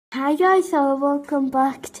Hi guys, so welcome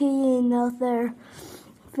back to another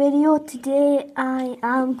video. Today I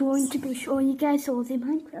am going to be showing you guys all the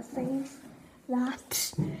Minecraft things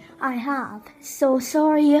that I have. So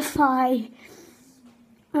sorry if I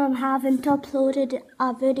haven't uploaded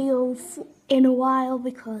a video in a while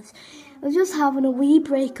because I was just having a wee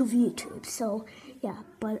break of YouTube. So yeah,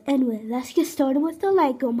 but anyway, let's get started with the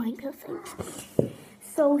Lego Minecraft things.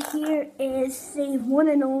 So here is the one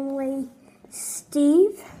and only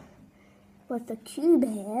Steve with the cube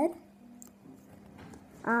head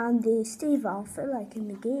and the Steve outfit like in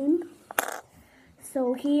the game.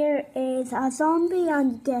 So here is a zombie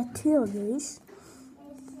and you get two of these.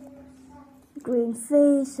 Green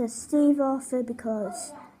face, a Steve outfit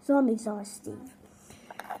because zombies are Steve.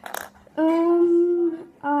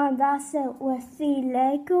 And that's it with the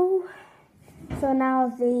Lego. So now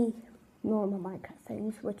the normal Minecraft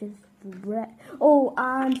things, which is red. Oh,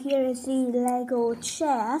 and here is the Lego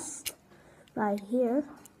chest. Right here.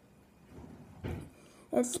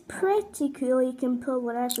 It's pretty cool. You can put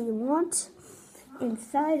whatever you want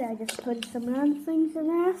inside. I just put some random things in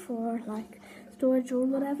there for like storage or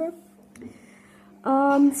whatever.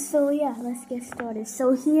 So yeah, let's get started.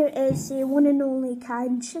 So here is the one and only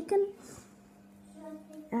canned chicken.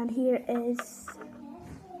 And here is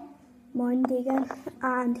mine digging.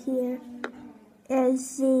 And here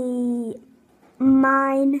is the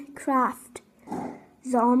Minecraft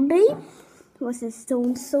zombie with a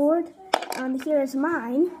stone sword, and here is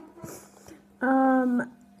mine.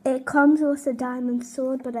 It comes with a diamond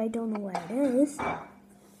sword, but I don't know where it is.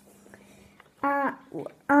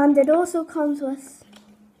 And it also comes with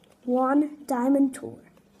one diamond tool.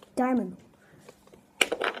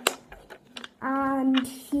 And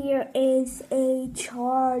here is a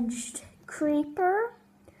charged creeper,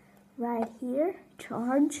 right here,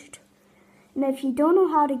 charged. And if you don't know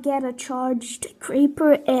how to get a charged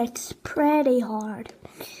creeper, it's pretty hard.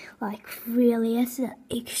 Like really, it's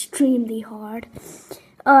extremely hard.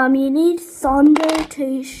 You need thunder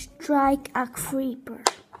to strike a creeper.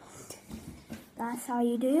 That's how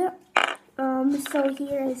you do it. So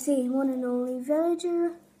here is the one and only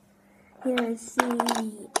villager. Here is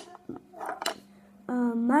the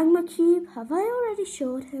magma cube. Have I already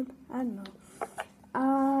showed him? I don't know.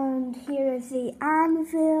 And here is the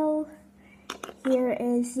anvil. Here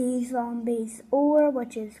is the zombie's ore,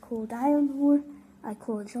 which is called iron ore. I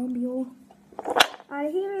call it zombie ore.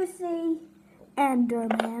 And here is the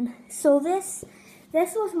Enderman. So this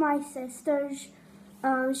was my sister's.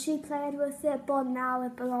 She played with it, but now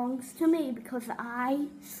it belongs to me because I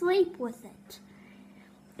sleep with it.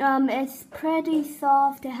 It's pretty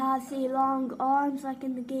soft. It has the long arms like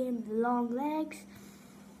in the game, the long legs,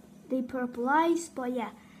 the purple eyes. But yeah.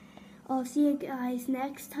 I'll see you guys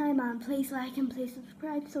next time, and please like and please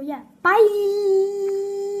subscribe. So yeah,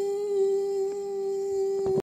 bye!